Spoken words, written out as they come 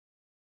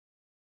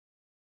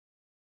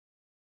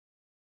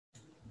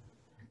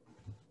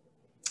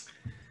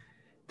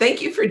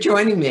Thank you for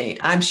joining me.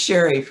 I'm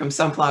Sheri from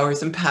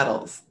Sunflowers and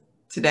Petals.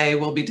 Today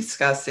we'll be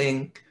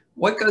discussing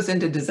what goes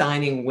into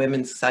designing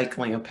women's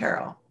cycling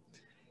apparel.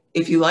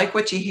 If you like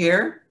what you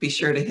hear, be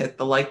sure to hit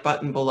the like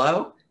button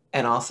below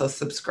and also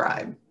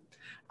subscribe.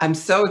 I'm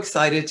so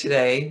excited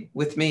today.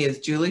 With me is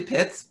Julie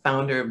Pitts,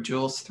 founder of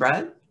Jules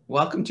Threads.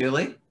 Welcome,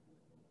 Julie.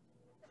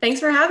 Thanks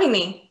for having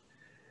me.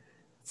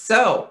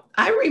 So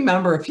I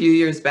remember a few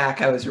years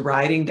back, I was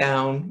riding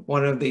down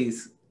one of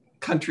these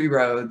country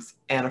roads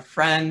and a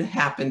friend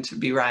happened to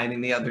be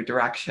riding the other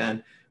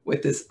direction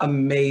with this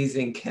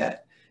amazing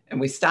kit. And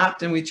we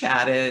stopped and we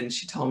chatted and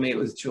she told me it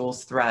was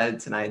Jules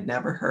Threads and I had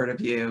never heard of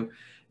you.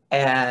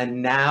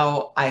 And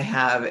now I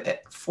have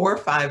 4 or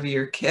 5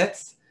 year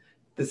kits.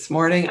 This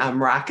morning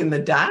I'm rocking the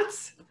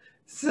dots.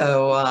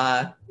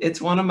 So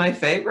it's one of my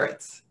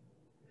favorites.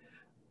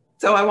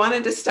 So I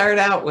wanted to start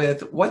out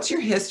with, what's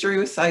your history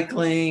with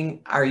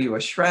cycling? Are you a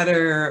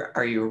shredder?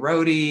 Are you a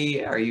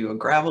roadie? Are you a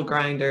gravel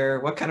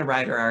grinder? What kind of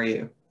rider are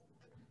you?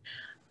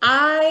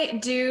 I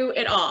do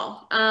it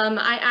all.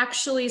 I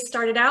actually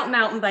started out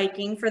mountain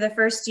biking for the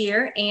first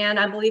year, and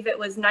I believe it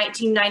was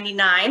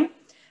 1999.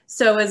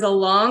 So it was a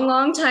long,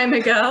 long time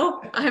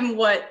ago. I'm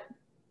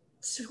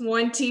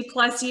 20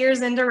 plus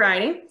years into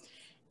riding.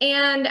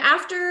 And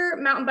after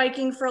mountain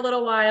biking for a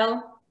little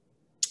while,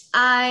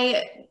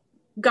 I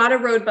got a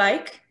road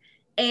bike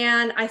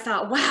and I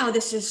thought, wow,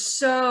 this is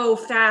so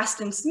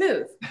fast and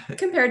smooth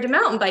compared to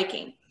mountain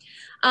biking.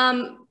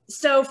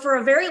 So for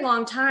a very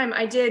long time,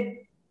 I did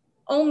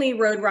only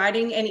road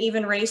riding and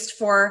even raced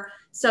for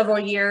several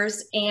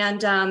years.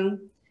 And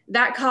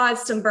that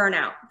caused some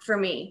burnout for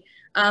me.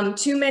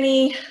 Too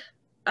many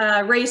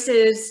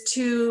races,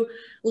 too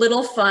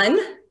little fun.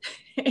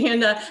 And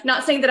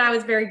not saying that I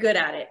was very good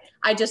at it.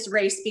 I just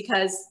raced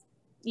because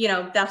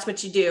that's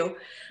what you do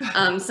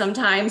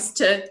sometimes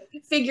to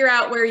figure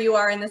out where you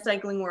are in the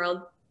cycling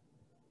world.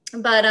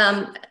 But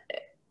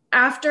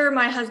after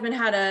my husband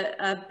had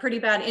a pretty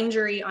bad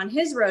injury on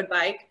his road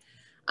bike,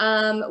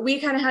 we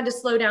kind of had to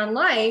slow down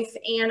life,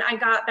 and I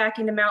got back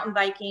into mountain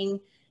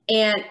biking,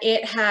 and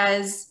it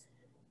has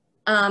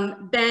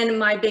been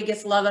my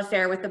biggest love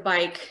affair with the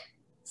bike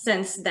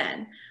since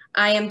then.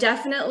 I am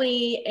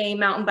definitely a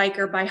mountain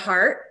biker by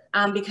heart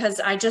because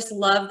I just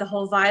love the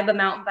whole vibe of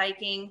mountain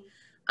biking.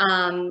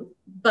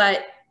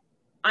 But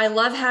I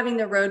love having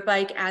the road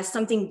bike as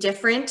something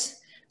different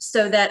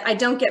so that I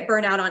don't get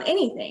burnt out on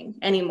anything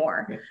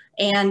anymore.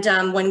 Yeah.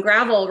 And when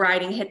gravel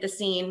riding hit the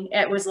scene,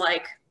 it was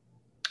like,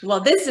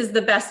 well, this is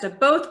the best of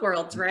both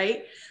worlds,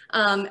 right?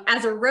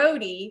 As a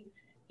roadie,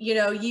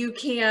 you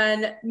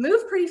can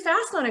move pretty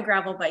fast on a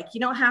gravel bike. You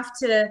don't have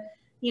to,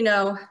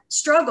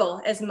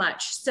 struggle as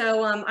much.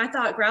 So I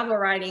thought gravel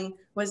riding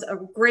was a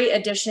great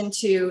addition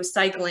to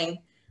cycling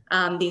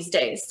these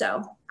days.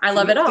 So I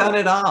love it all. Done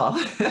it all.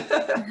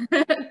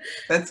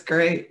 That's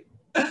great.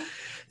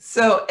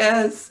 So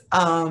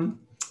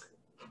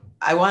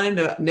I wanted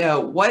to know,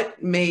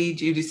 what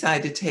made you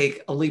decide to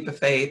take a leap of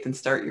faith and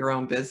start your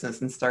own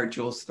business and start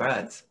Jules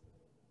Threads?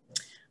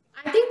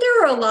 I think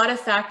there were a lot of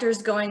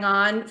factors going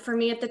on for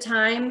me at the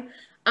time.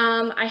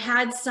 I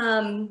had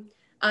some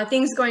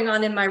things going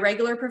on in my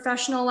regular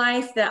professional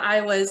life that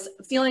I was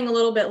feeling a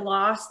little bit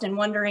lost and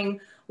wondering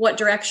what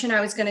direction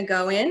I was going to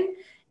go in.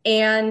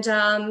 And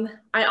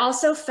I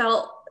also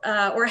felt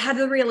or had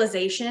the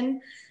realization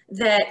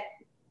that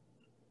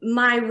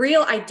my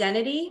real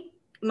identity,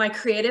 my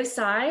creative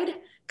side,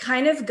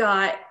 kind of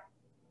got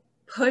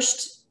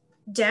pushed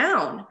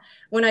down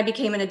when I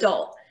became an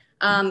adult.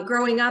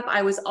 Growing up,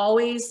 I was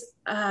always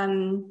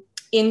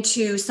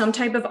into some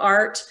type of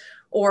art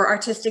or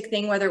artistic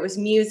thing, whether it was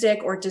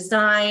music or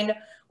design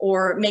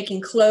or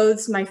making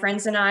clothes. My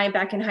friends and I,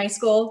 back in high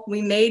school,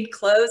 we made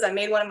clothes. I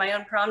made one of my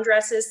own prom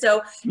dresses.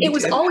 So it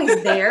was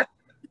always there.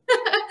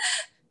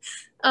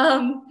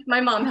 My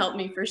mom helped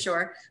me for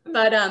sure,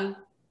 but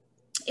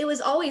it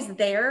was always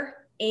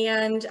there.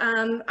 And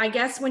I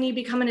guess when you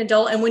become an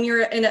adult and when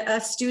you're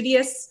a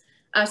studious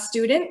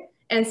student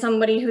and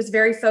somebody who's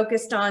very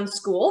focused on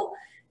school,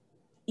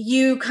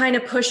 you kind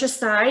of push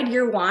aside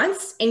your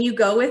wants and you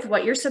go with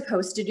what you're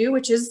supposed to do,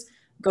 which is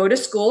go to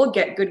school,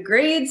 get good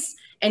grades,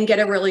 and get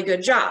a really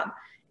good job.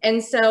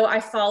 And so I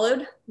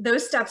followed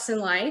those steps in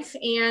life,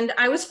 and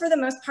I was, for the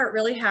most part,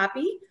 really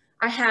happy.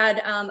 I had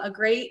a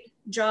great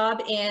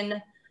job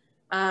in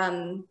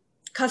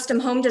custom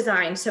home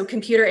design, so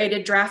computer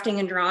aided drafting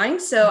and drawing.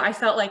 So I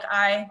felt like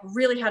I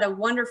really had a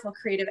wonderful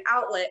creative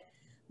outlet,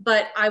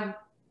 but I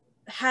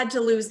had to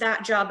lose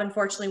that job,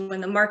 unfortunately,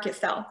 when the market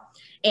fell,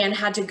 and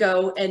had to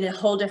go in a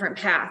whole different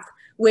path,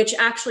 which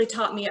actually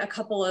taught me a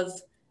couple of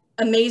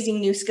amazing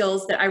new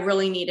skills that I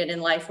really needed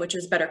in life, which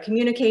is better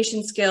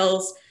communication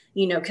skills,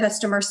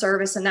 customer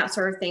service and that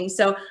sort of thing.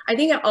 So I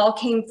think it all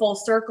came full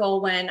circle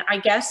when I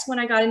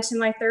got into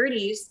my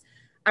 30s,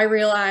 I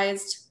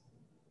realized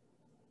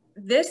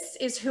this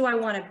is who I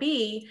want to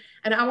be.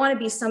 And I want to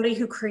be somebody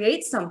who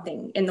creates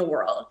something in the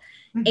world,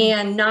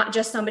 and not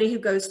just somebody who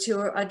goes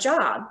to a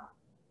job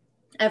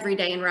every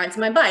day and rides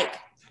my bike.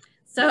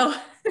 So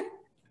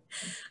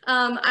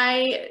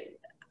I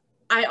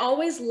I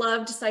always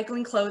loved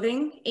cycling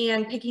clothing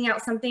and picking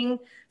out something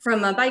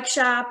from a bike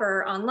shop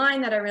or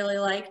online that I really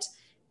liked.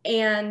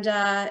 And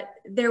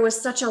there was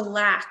such a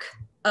lack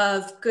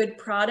of good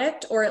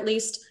product, or at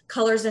least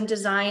colors and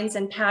designs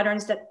and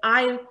patterns that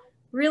I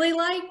really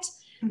liked.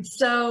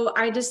 So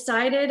I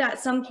decided at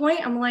some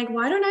point, I'm like,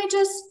 why don't I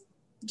just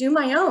do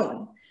my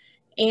own?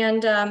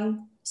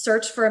 And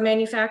search for a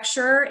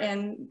manufacturer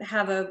and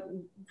have a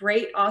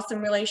great,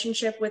 awesome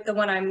relationship with the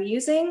one I'm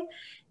using.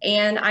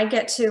 And I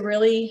get to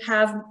really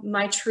have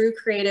my true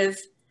creative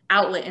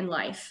outlet in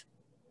life.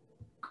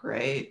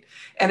 Great.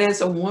 And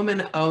as a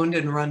woman-owned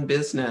and run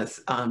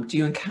business, do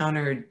you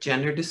encounter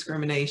gender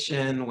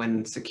discrimination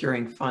when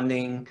securing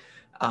funding,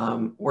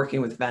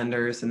 working with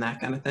vendors and that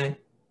kind of thing?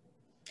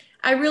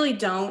 I really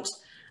don't.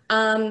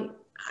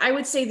 I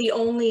would say the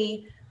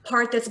only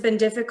part that's been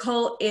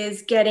difficult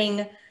is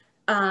getting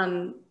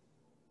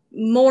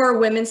more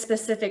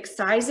women-specific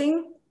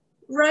sizing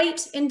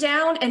right and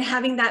down, and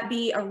having that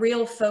be a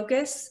real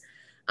focus,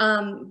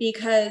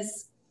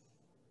 because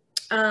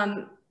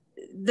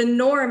the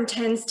norm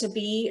tends to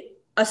be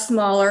a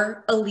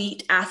smaller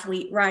elite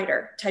athlete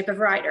rider type of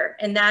rider.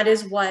 And that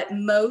is what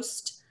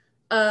most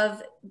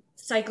of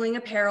cycling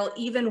apparel,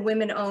 even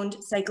women-owned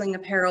cycling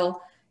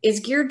apparel, is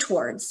geared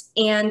towards.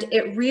 And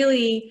it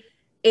really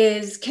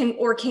is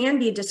can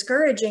be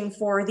discouraging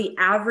for the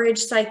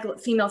average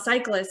female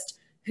cyclist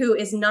who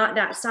is not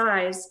that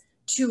size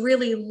to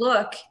really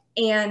look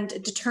and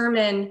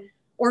determine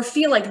or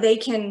feel like they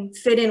can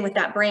fit in with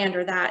that brand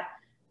or that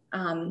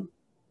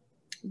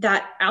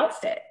that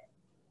outfit.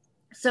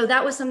 So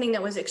that was something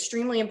that was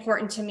extremely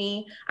important to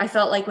me. I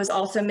felt like was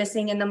also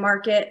missing in the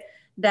market,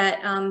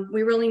 that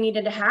we really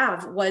needed to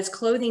have, was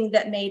clothing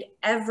that made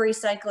every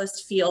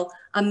cyclist feel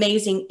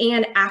amazing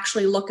and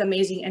actually look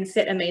amazing and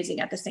fit amazing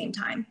at the same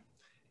time.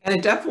 And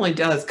it definitely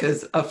does,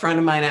 because a friend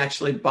of mine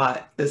actually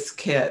bought this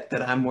kit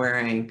that I'm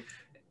wearing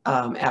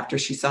after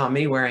she saw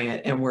me wearing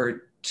it. And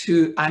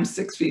I'm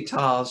 6 feet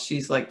tall.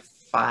 She's like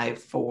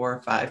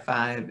 5'4",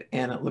 5'5",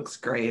 and it looks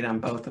great on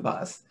both of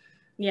us.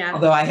 Yeah.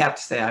 Although I have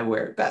to say I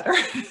wear it better.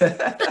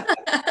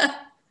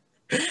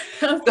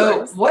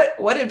 So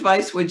what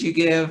advice would you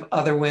give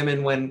other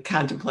women when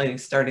contemplating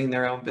starting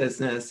their own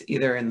business,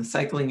 either in the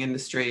cycling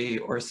industry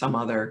or some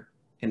other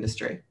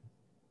industry?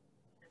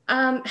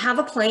 Have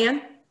a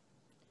plan,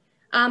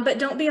 but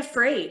don't be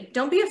afraid.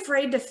 Don't be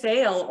afraid to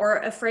fail or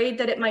afraid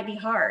that it might be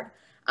hard,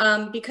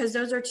 because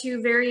those are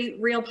two very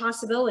real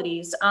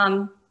possibilities.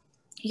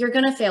 You're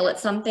going to fail at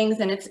some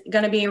things and it's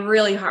going to be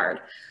really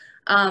hard,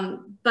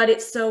 but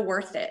it's so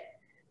worth it.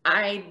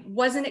 I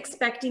wasn't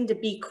expecting to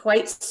be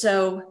quite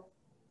so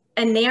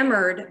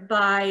enamored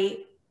by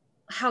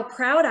how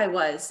proud I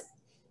was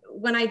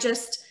when I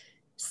just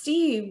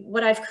see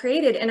what I've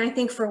created. And I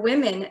think for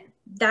women,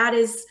 that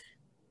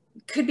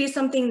could be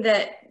something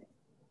that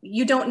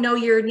you don't know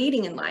you're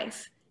needing in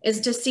life,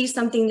 is to see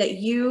something that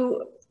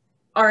you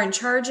are in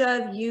charge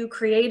of, you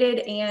created,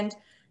 and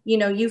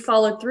you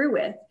followed through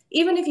with,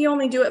 even if you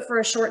only do it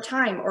for a short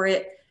time, or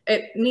it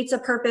meets a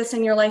purpose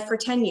in your life for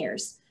 10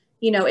 years.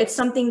 It's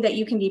something that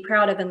you can be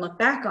proud of and look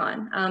back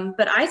on.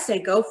 But I say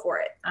go for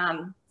it,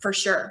 for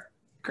sure.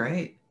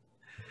 Great.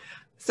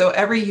 So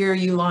every year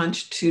you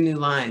launch 2 new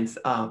lines,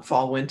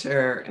 fall,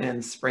 winter,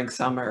 and spring,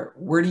 summer.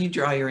 Where do you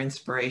draw your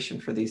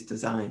inspiration for these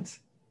designs?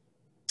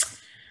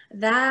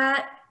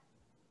 That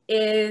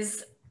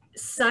is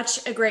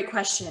such a great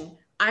question.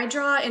 I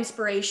draw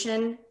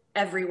inspiration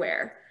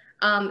everywhere.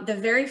 The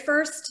very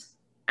first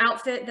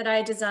outfit that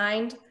I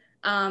designed,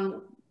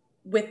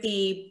 with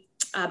the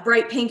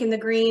bright pink and the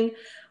green,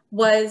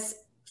 was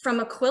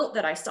from a quilt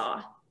that I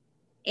saw.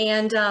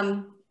 And,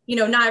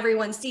 not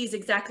everyone sees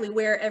exactly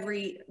where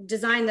every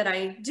design that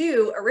I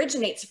do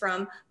originates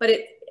from, but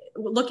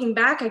looking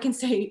back, I can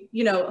say,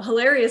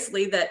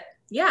 hilariously that,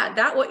 yeah,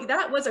 that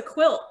was a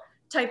quilt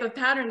type of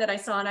pattern that I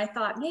saw. And I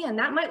thought, man,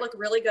 that might look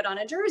really good on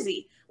a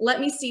jersey. Let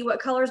me see what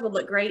colors would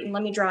look great and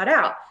let me draw it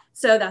out.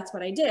 So that's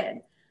what I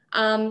did.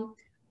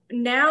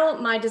 Now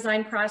my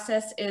design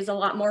process is a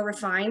lot more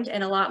refined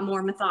and a lot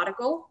more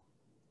methodical,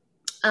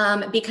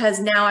 because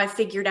now I've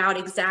figured out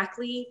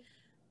exactly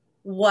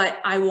what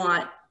I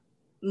want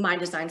my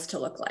designs to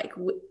look like.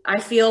 I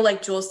feel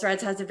like Jules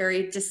Threads has a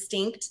very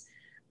distinct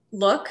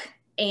look,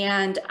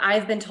 and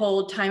I've been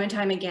told time and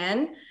time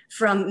again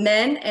from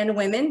men and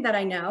women that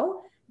I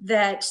know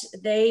that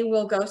they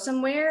will go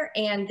somewhere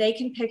and they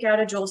can pick out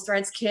a Jules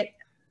Threads kit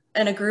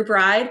and a group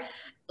ride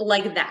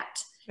like that.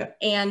 Yeah.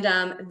 And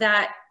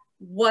that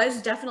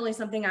was definitely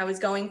something I was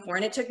going for,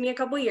 and it took me a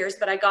couple of years,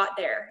 but I got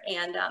there.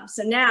 And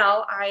so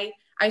now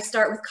I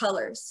start with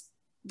colors.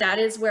 That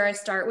is where I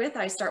start with.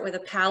 I start with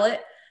a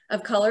palette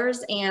of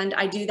colors, and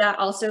I do that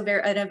also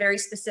in a very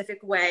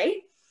specific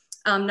way.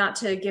 Not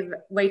to give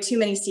away too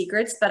many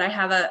secrets, but I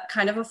have a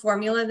kind of a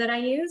formula that I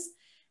use,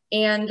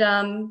 and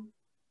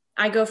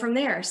I go from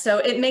there. So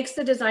it makes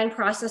the design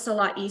process a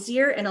lot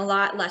easier and a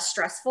lot less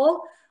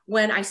stressful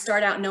when I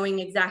start out knowing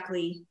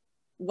exactly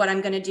what I'm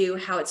going to do,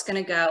 how it's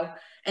going to go,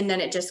 and then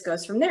it just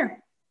goes from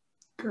there.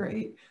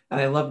 Great.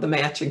 And I love the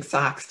matching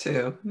socks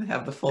too. They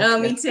have the full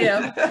Oh, kit. me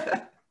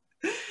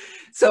too.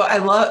 So I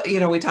love,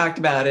 we talked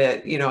about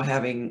it,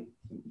 having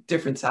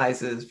different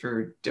sizes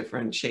for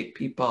different shaped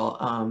people.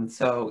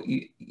 So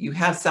you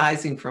have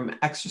sizing from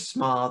extra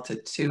small to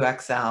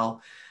 2XL.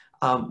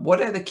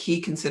 What are the key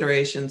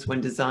considerations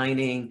when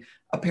designing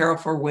apparel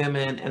for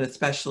women, and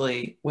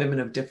especially women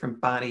of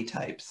different body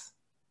types?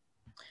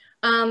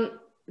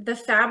 The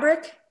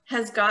fabric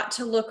has got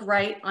to look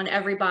right on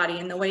everybody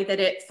in the way that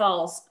it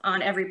falls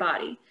on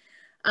everybody.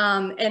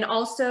 And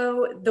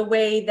also the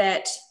way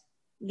that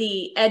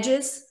the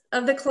edges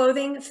of the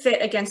clothing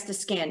fit against the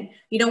skin.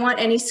 You don't want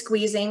any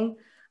squeezing.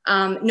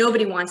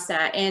 Nobody wants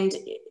that. And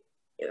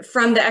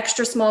from the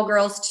extra small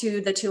girls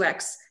to the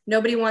 2X,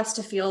 nobody wants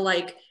to feel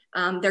like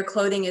their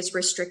clothing is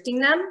restricting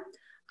them.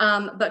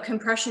 But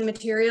compression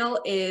material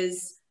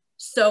is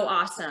so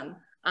awesome.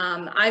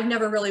 I've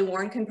never really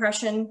worn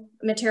compression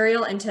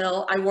material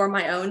until I wore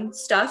my own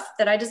stuff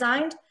that I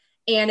designed.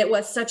 And it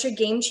was such a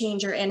game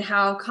changer in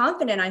how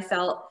confident I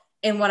felt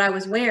in what I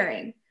was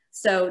wearing.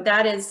 So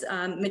that is,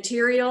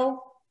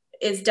 material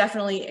is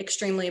definitely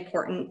extremely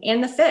important,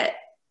 and the fit.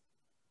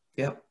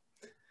 Yep.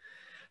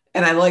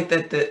 And I like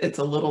that it's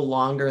a little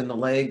longer in the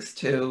legs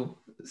too.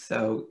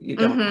 So you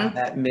don't have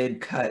that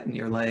mid cut in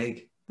your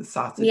leg, the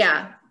sausage.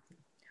 Yeah.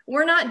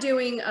 We're not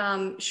doing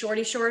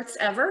shorty shorts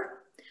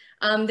ever.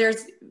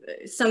 There's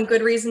some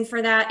good reason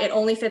for that. It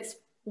only fits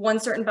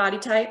one certain body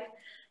type,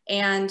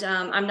 and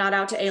I'm not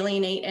out to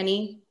alienate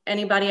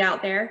anybody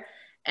out there.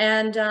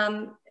 And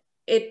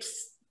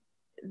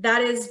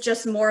that is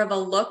just more of a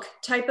look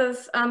type of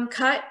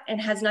cut, and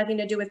has nothing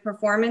to do with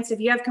performance. If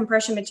you have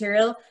compression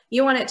material,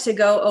 you want it to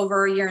go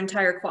over your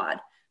entire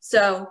quad.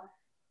 So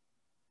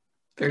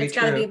it's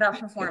got to be about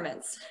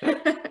performance.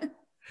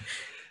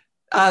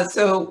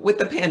 So with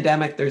the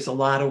pandemic, there's a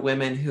lot of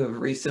women who have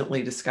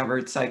recently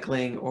discovered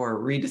cycling or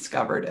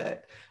rediscovered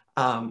it.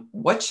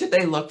 What should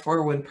they look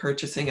for when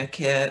purchasing a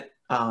kit,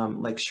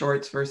 like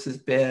shorts versus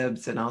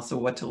bibs, and also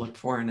what to look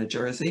for in a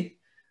jersey?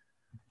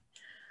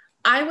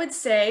 I would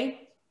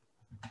say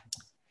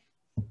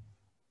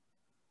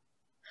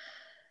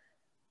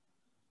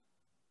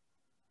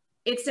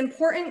it's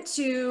important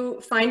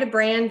to find a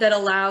brand that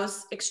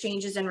allows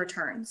exchanges and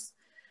returns,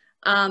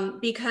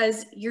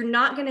 because you're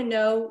not going to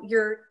know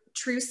your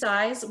true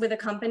size with a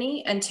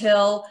company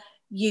until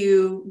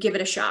you give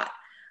it a shot.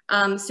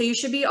 So you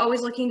should be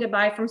always looking to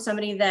buy from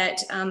somebody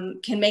that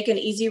can make an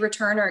easy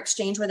return or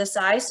exchange with a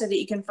size, so that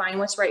you can find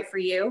what's right for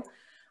you.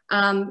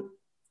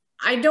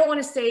 I don't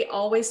want to say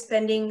always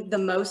spending the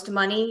most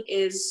money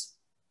is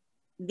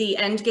the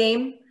end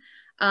game,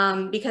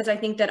 because I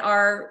think that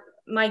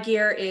my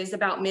gear is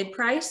about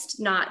mid-priced,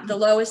 not the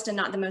lowest and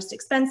not the most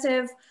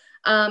expensive.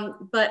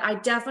 But I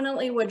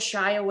definitely would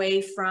shy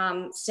away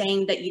from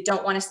saying that you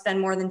don't want to spend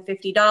more than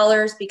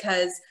 $50,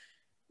 because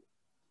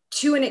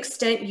to an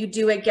extent you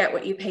do get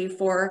what you pay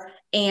for.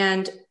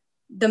 And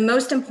the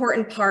most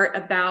important part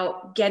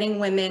about getting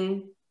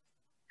women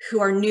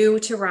who are new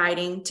to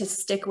riding to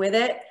stick with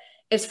it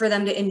is for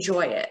them to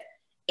enjoy it.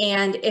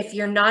 And if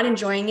you're not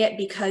enjoying it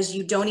because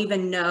you don't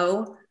even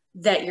know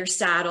that your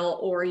saddle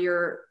or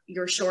your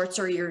shorts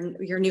or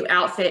your new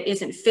outfit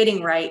isn't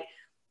fitting right,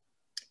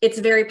 it's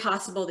very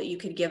possible that you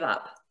could give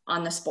up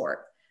on the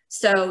sport.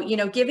 So,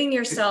 giving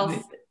yourself,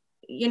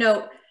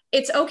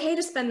 it's okay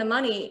to spend the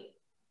money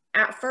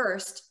at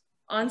first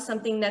on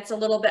something that's a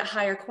little bit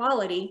higher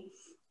quality.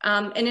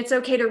 And it's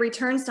okay to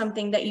return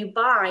something that you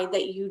buy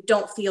that you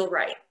don't feel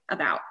right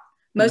about.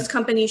 Most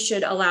companies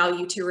should allow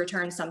you to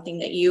return something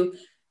that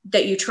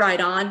you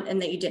tried on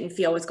and that you didn't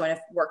feel was going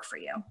to work for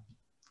you.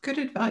 Good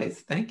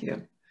advice. Thank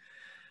you.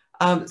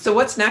 So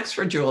what's next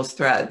for Jules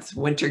Threads?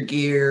 Winter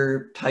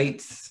gear,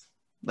 tights,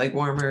 leg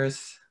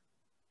warmers?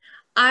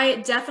 I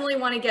definitely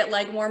want to get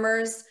leg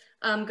warmers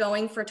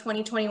going for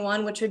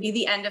 2021, which would be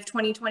the end of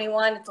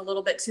 2021. It's a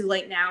little bit too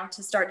late now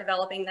to start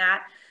developing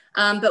that.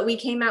 But we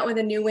came out with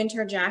a new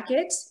winter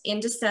jacket in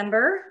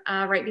December,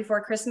 right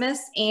before Christmas,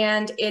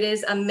 and it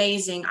is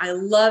amazing. I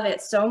love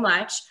it so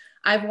much.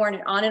 I've worn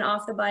it on and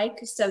off the bike.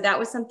 So that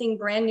was something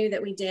brand new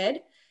that we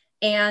did.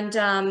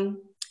 And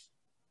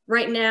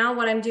right now,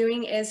 what I'm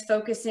doing is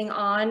focusing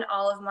on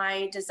all of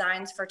my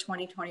designs for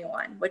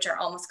 2021, which are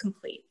almost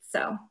complete.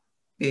 So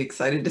be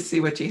excited to see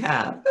what you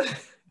have.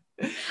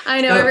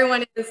 I know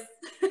everyone is.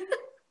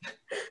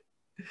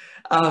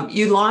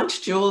 You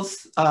launched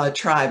Jules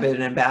Tribe,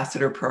 an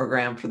ambassador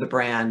program for the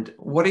brand.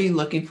 What are you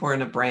looking for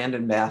in a brand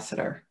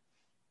ambassador?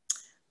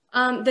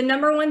 The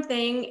number one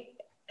thing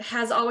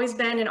has always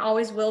been and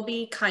always will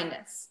be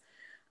kindness.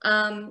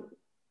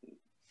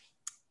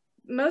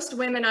 Most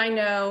women I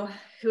know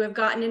who have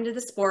gotten into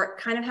the sport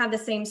kind of have the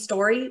same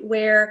story,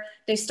 where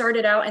they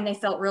started out and they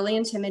felt really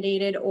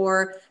intimidated,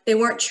 or they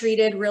weren't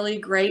treated really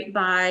great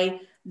by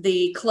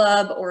the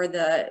club or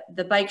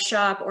the bike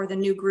shop or the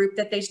new group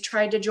that they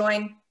tried to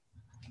join.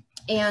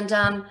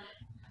 And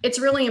it's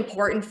really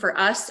important for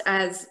us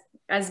as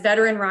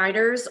veteran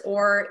riders,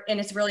 and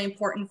it's really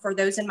important for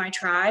those in my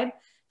tribe,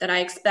 that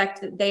I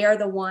expect that they are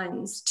the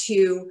ones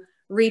to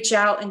reach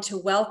out and to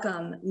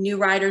welcome new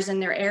riders in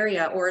their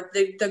area, or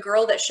the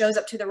girl that shows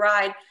up to the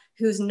ride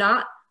who's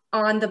not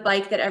on the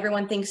bike that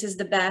everyone thinks is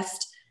the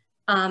best,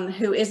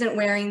 who isn't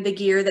wearing the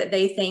gear that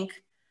they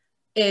think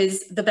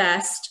is the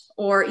best,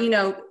 or, you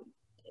know,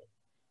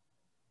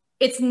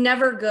 it's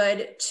never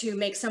good to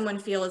make someone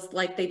feel as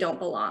like they don't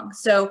belong.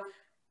 So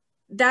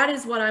that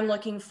is what I'm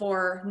looking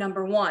for.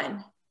 Number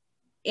one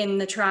in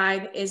the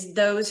tribe is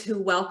those who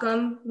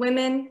welcome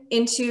women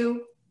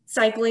into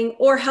cycling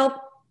or help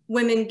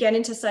women get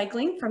into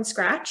cycling from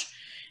scratch,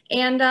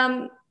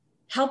 and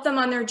help them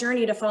on their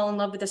journey to fall in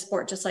love with the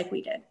sport just like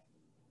we did.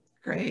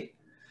 Great.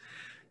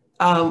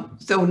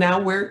 So now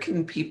where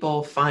can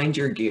people find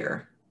your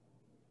gear?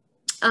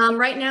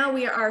 Right now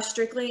we are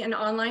strictly an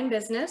online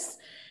business.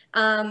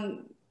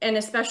 And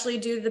especially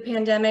due to the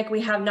pandemic,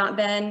 we have not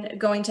been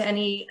going to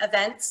any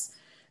events.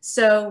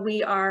 So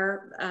we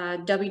are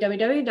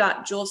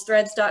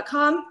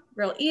www.julesthreads.com,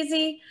 real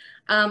easy.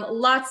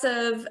 Lots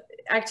of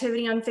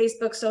activity on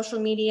Facebook, social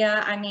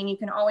media. I mean, you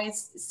can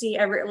always see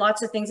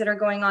lots of things that are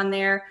going on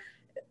there.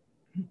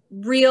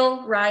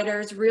 Real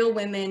riders, real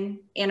women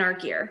in our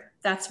gear.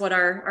 That's what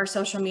our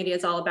social media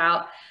is all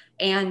about.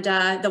 And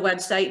the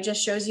website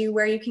just shows you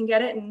where you can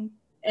get it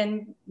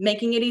and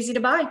making it easy to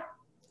buy.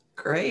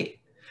 Great.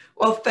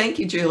 Well, thank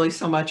you, Julie,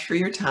 so much for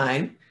your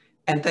time.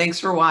 And thanks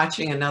for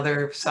watching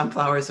another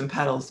Sunflowers and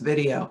Petals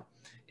video.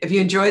 If you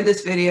enjoyed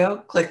this video,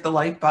 click the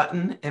like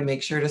button and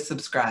make sure to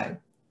subscribe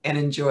and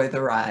enjoy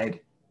the ride.